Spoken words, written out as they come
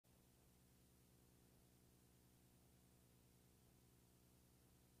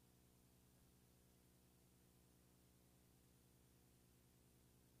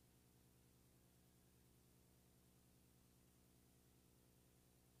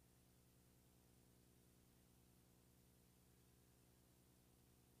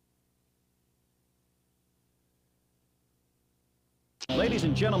Ladies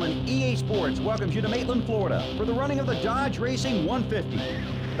and gentlemen, EA Sports welcomes you to Maitland, Florida for the running of the Dodge Racing 150.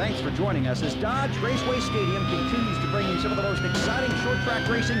 Thanks for joining us as Dodge Raceway Stadium continues to bring you some of the most exciting short track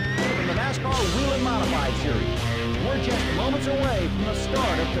racing from the Nascar Wheel and Modified Series. We're just moments away from the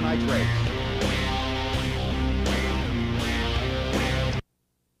start of tonight's race.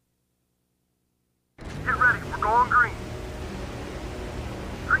 Get ready, we're going green.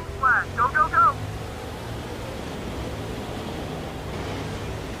 Green flag, go, go, go!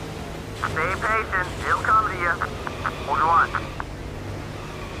 Stay patient, it'll come to you. Hold your line.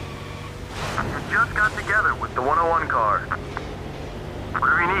 You just got together with the 101 car.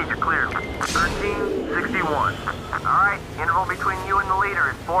 Whatever you need, you're clear. 1361. Alright, interval between you and the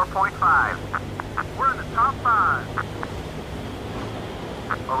leader is 4.5. We're in the top 5.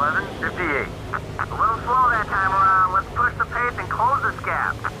 11:58. A little slow that time around. Let's push the pace and close this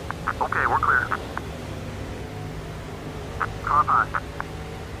gap. Okay, we're clear. Car pass.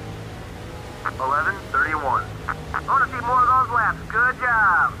 11:31. I want to see more of those laps. Good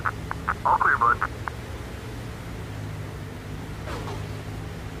job. All clear, bud.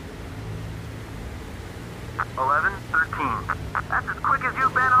 $11:13. That's as quick as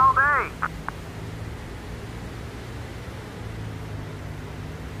you've been all day.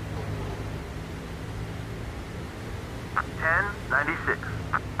 $10:96.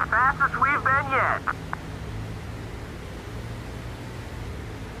 Fastest we've been yet.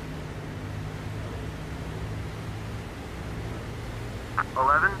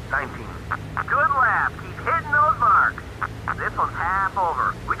 $11:19. Good lap. Keep hitting those marks. This one's half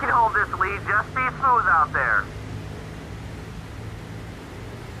over. We can hold this lead. Just be smooth out there.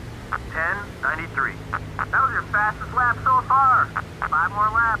 10:93. That was your fastest lap so far. 5 more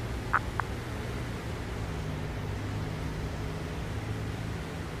laps.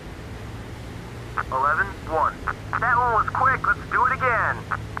 $11:1. That one was quick. Let's do it again.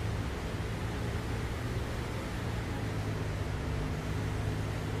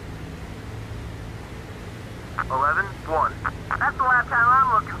 $11:1. That's the lap time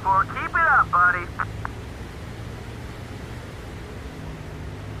I'm looking for. Keep it up, buddy.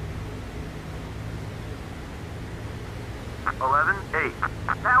 $11:8.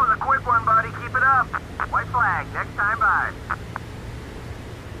 That was a quick one, buddy. Keep it up. White flag. Next time by.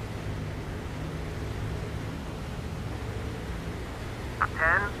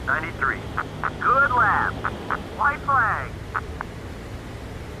 $10:93. Good lap. White flag.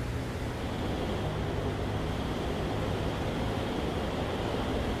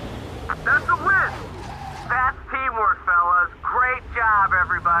 That's a win! That's teamwork, fellas. Great job,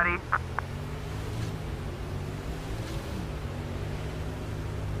 everybody.